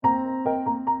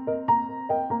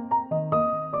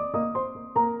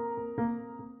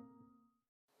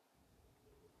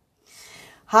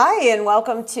Hi, and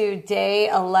welcome to day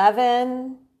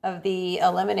 11 of the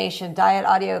Elimination Diet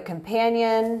Audio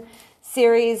Companion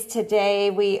series.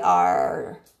 Today we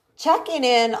are checking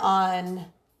in on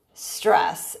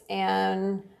stress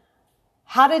and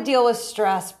how to deal with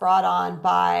stress brought on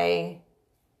by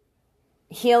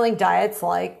healing diets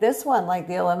like this one, like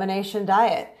the Elimination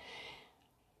Diet.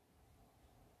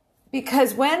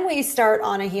 Because when we start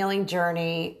on a healing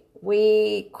journey,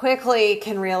 we quickly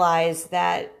can realize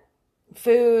that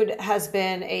food has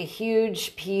been a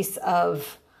huge piece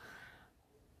of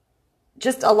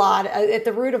just at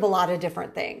the root of a lot of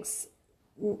different things.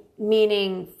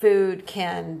 Meaning food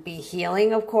can be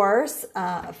healing, of course.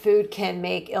 Food can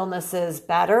make illnesses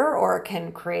better or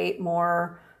can create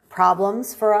more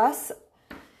problems for us.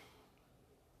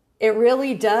 It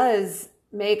really does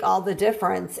make all the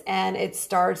difference, and it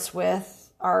starts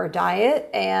with our diet.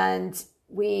 And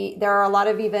there are a lot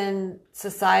of even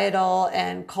societal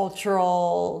and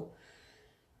cultural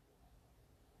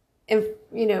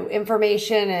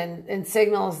information and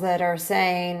signals that are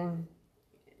saying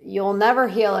you'll never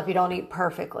heal if you don't eat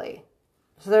perfectly.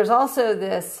 So there's also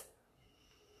this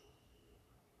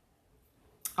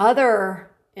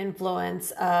other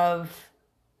influence of,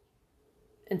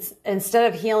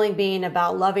 instead of healing being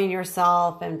about loving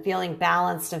yourself and feeling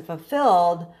balanced and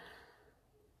fulfilled,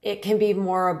 it can be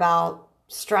more about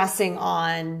stressing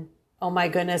on, oh my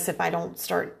goodness, if I don't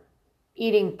start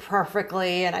eating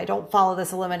perfectly and I don't follow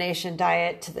this elimination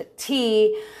diet to the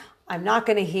T, I'm not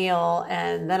going to heal,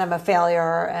 and then I'm a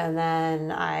failure, and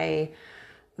then I'm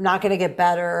not going to get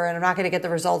better, and I'm not going to get the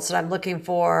results that I'm looking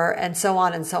for, and so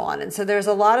on and so on. And so there's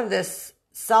a lot of this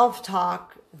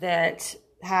self-talk that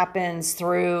happens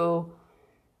through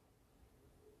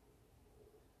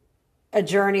a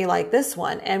journey like this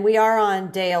one. And we are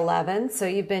on day 11. So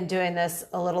you've been doing this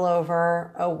a little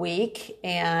over a week,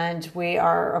 and we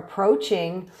are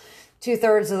approaching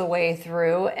 2/3 of the way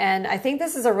through. And I think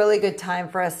this is a really good time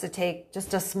for us to take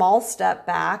just a small step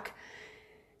back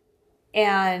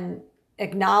and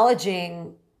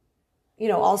acknowledging,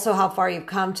 also how far you've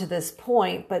come to this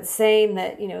point, but saying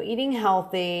that, eating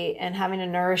healthy and having a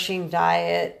nourishing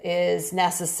diet is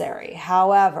necessary.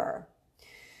 However,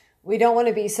 we don't want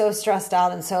to be so stressed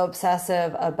out and so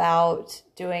obsessive about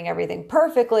doing everything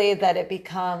perfectly that it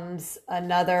becomes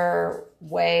another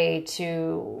way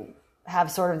to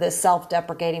have sort of this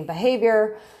self-deprecating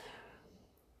behavior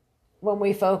when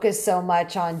we focus so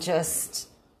much on just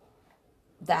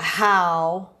the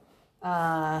how.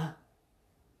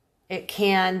 It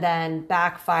can then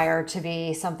backfire to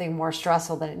be something more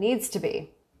stressful than it needs to be.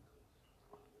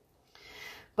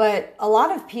 But a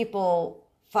lot of people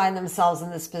find themselves in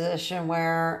this position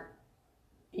where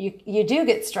you do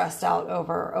get stressed out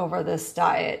over this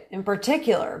diet in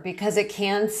particular, because it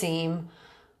can seem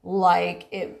like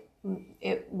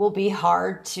it will be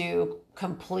hard to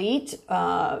complete.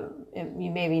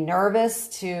 You may be nervous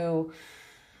to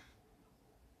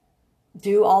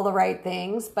do all the right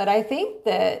things, but I think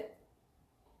that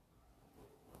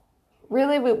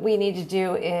really what we need to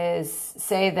do is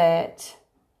say that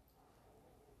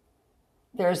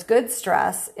there's good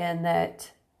stress in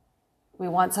that we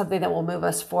want something that will move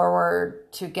us forward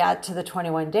to get to the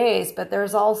 21 days, but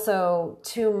there's also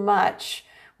too much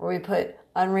where we put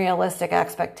unrealistic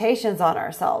expectations on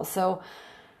ourselves. So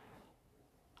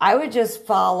I would just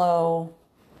follow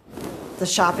the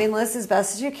shopping list as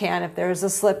best as you can. If there's a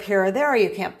slip here or there, you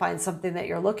can't find something that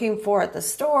you're looking for at the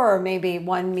store, or maybe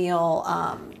one meal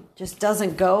just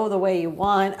doesn't go the way you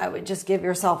want, I would just give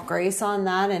yourself grace on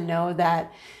that and know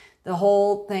that the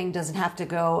whole thing doesn't have to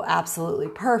go absolutely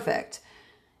perfect.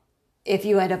 If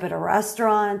you end up at a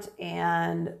restaurant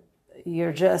and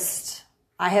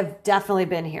I have definitely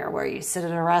been here where you sit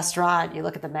at a restaurant, you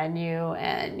look at the menu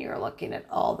and you're looking at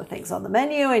all the things on the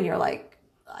menu and you're like,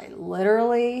 I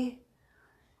literally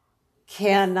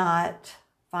cannot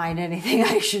find anything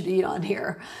I should eat on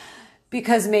here,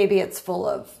 because maybe it's full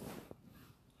of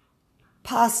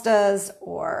pastas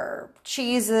or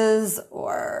cheeses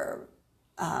or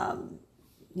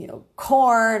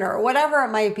corn or whatever it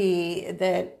might be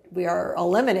that we are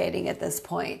eliminating at this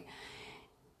point.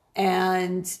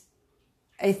 And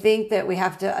I think that we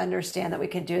have to understand that we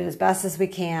can do it as best as we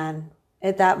can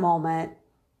at that moment,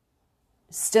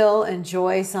 still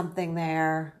enjoy something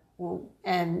there,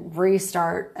 and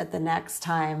restart at the next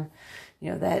time,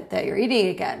 that you're eating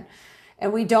again.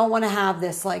 And we don't want to have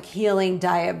this like healing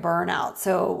diet burnout.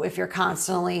 So if you're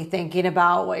constantly thinking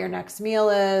about what your next meal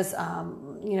is,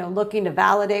 looking to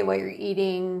validate what you're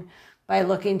eating by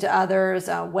looking to others,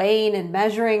 weighing and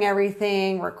measuring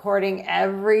everything, recording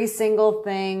every single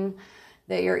thing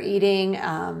that you're eating,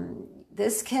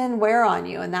 this can wear on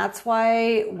you. And that's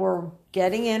why we're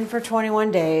getting in for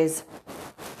 21 days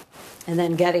and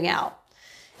then getting out.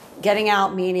 Getting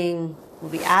out meaning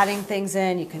we'll be adding things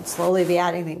in. You can slowly be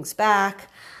adding things back.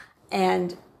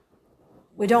 And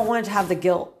we don't want to have the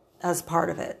guilt as part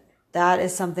of it. That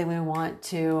is something we want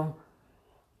to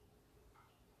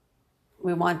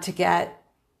get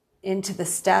into the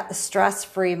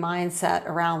stress-free mindset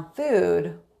around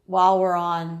food while we're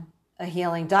on a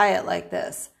healing diet like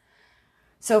this.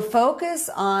 So focus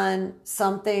on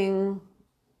something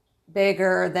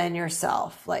bigger than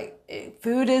yourself. Like,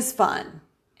 food is fun.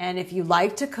 And if you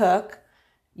like to cook,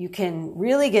 you can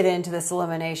really get into this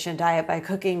elimination diet by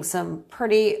cooking some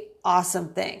pretty awesome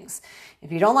things.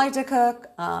 If you don't like to cook,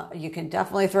 you can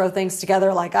definitely throw things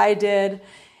together like I did.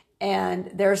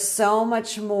 And there's so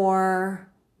much more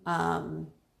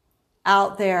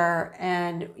out there,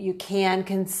 and you can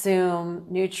consume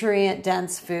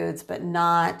nutrient-dense foods, but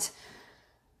not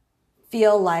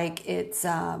feel like it's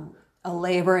a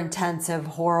labor-intensive,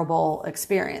 horrible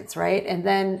experience, right? And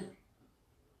then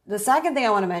the second thing I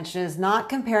want to mention is not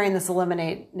comparing this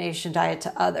elimination diet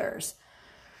to others.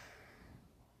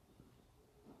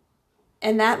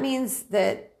 And that means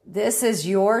that this is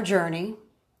your journey.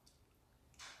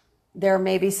 There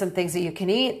may be some things that you can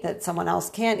eat that someone else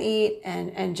can't eat.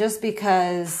 And just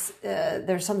because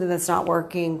there's something that's not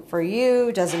working for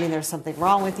you doesn't mean there's something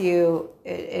wrong with you.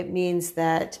 It means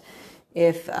that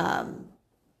if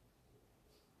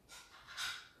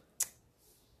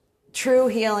true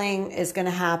healing is going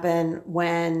to happen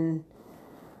when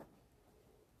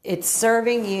it's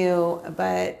serving you,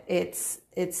 but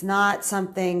it's not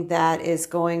something that is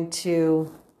going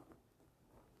to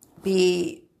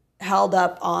be held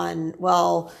up on,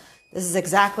 well, this is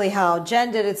exactly how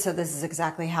Jen did it, so this is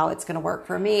exactly how it's going to work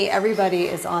for me. Everybody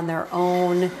is on their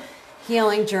own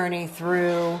healing journey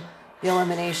through the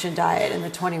elimination diet in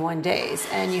the 21 days.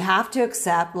 And you have to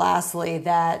accept, lastly,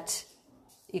 that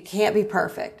you can't be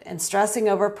perfect. And stressing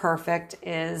over perfect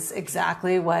is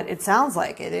exactly what it sounds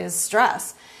like. It is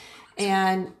stress.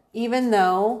 And even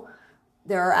though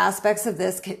there are aspects of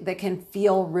this that can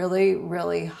feel really,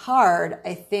 really hard,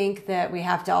 I think that we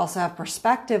have to also have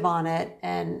perspective on it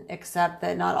and accept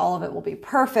that not all of it will be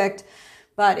perfect.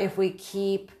 But if we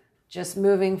keep just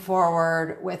moving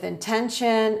forward with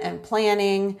intention and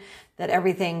planning, that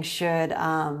everything should,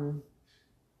 come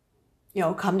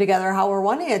together how we're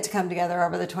wanting it to come together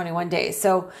over the 21 days.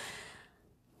 So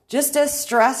just a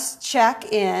stress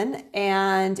check in.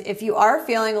 And if you are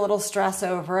feeling a little stress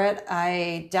over it,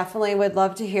 I definitely would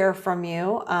love to hear from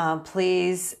you.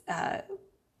 Please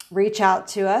reach out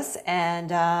to us,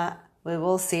 and we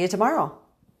will see you tomorrow.